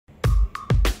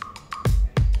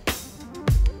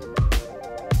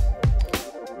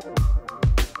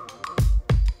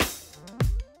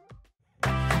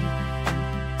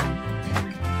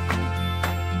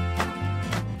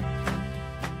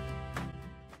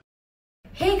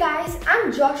guys,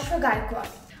 I'm Joshua Gaikwad.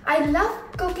 I love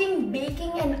cooking,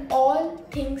 baking and all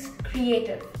things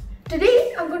creative.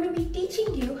 Today I'm going to be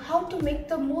teaching you how to make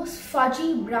the most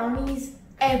fudgy brownies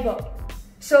ever.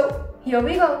 So here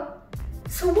we go.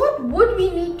 So what would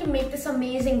we need to make this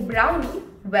amazing brownie?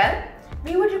 Well,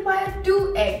 we would require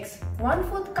 2 eggs,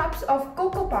 1/4 cups of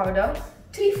cocoa powder,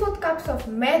 3/4 cups of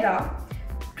maida,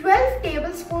 12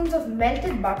 tablespoons of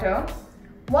melted butter,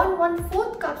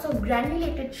 1/4 cups of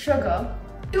granulated sugar,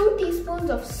 2 teaspoons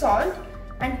of salt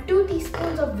and 2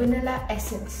 teaspoons of vanilla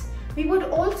essence. We would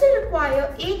also require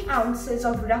 8 ounces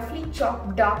of roughly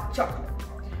chopped dark chocolate.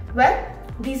 Well,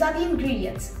 these are the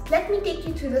ingredients. Let me take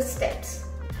you through the steps.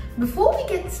 Before we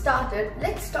get started,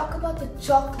 let's talk about the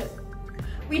chocolate.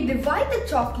 We divide the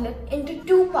chocolate into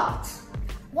 2 parts.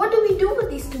 What do we do with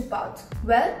these 2 parts?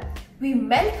 Well, we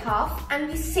melt half and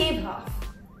we save half.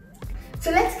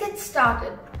 So let's get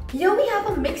started. Here we have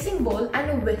a mixing bowl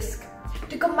and a whisk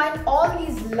to combine all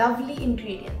these lovely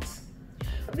ingredients.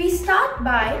 We start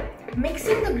by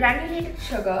mixing the granulated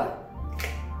sugar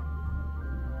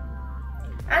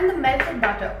and the melted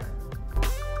butter.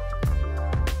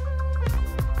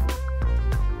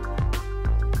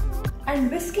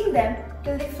 And whisking them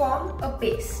till they form a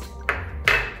paste.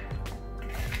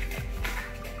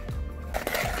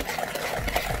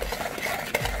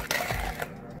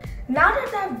 Now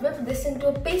that I've whipped this into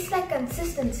a paste-like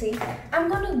consistency, I'm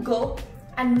going to go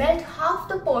and melt half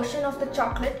the portion of the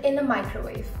chocolate in a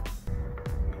microwave.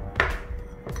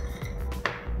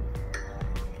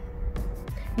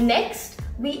 Next,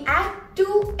 we add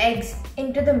 2 eggs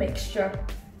into the mixture.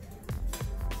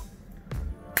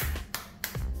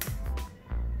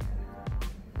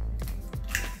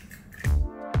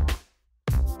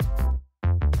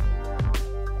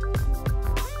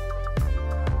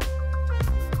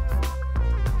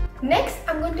 Next,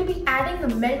 I'm going to be adding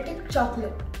the melted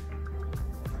chocolate.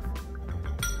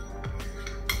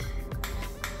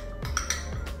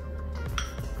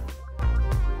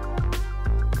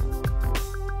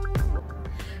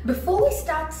 Before we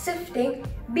start sifting,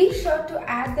 be sure to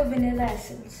add the vanilla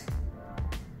essence.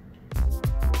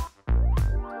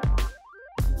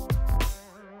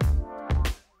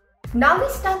 Now we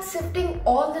start sifting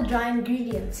all the dry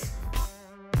ingredients.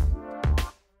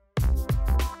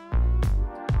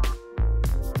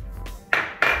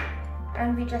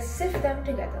 And we just sift them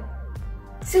together.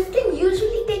 Sifting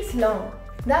usually takes long.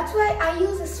 That's why I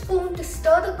use a spoon to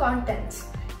stir the contents.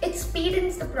 It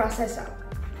speeds the process up.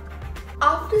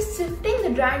 After sifting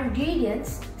the dry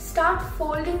ingredients, start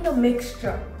folding the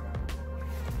mixture.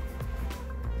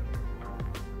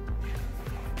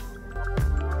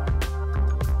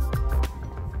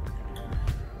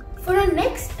 For our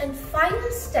next and final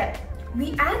step,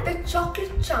 we add the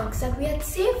chocolate chunks that we had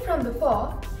saved from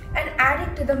before and add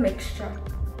it to the mixture.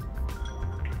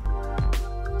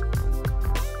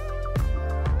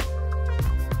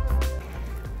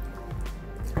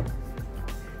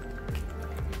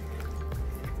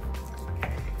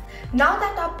 Now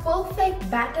that our perfect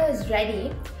batter is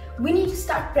ready, we need to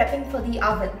start prepping for the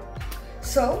oven.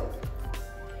 So,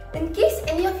 in case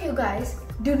any of you guys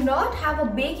do not have a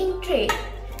baking tray,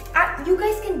 you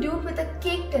guys can do it with a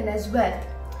cake tin as well.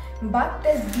 But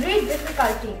there's great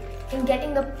difficulty in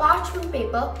getting the parchment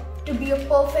paper to be a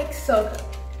perfect circle.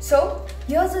 So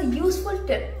here's a useful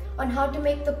tip on how to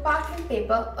make the parchment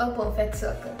paper a perfect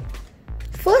circle.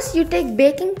 First, you take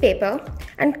baking paper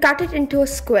and cut it into a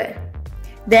square.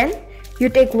 Then you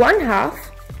take 1/2,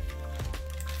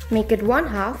 make it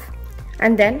 1/2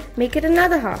 and then make it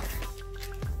another half.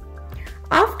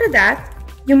 After that,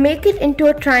 you make it into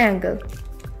a triangle.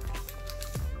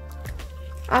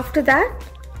 After that,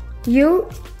 you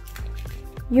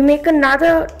make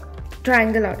another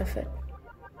triangle out of it.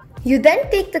 You then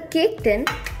take the cake tin,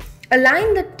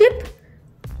 align the tip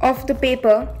of the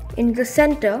paper in the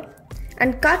center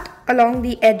and cut along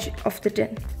the edge of the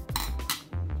tin.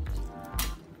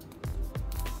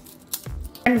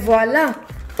 And voila,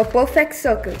 a perfect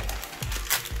circle.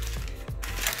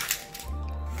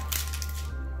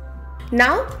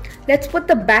 Now, let's put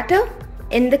the batter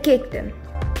in the cake tin.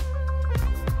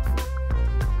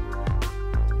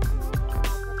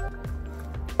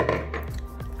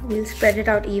 We'll spread it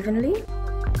out evenly.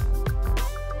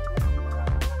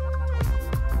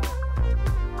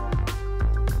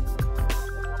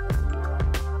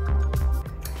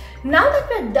 Now that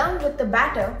we're done with the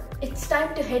batter, it's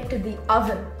time to head to the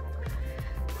oven.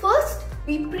 First,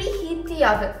 we preheat the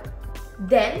oven.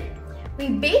 Then, we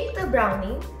bake the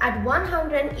brownie at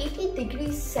 180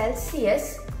 degrees Celsius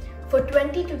for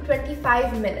 20 to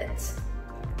 25 minutes.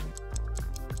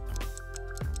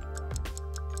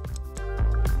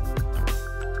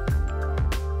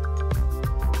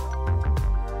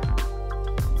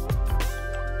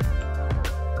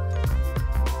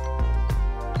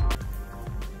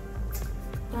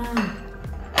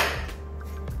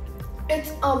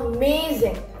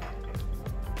 amazing.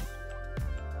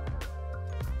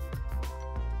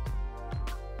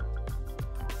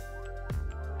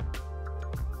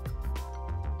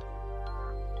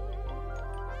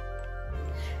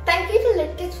 Thank you to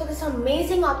LITKIDS for this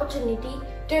amazing opportunity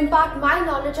to impart my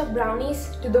knowledge of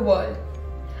brownies to the world.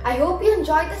 I hope you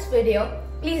enjoyed this video.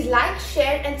 Please like,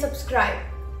 share and subscribe.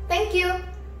 Thank you.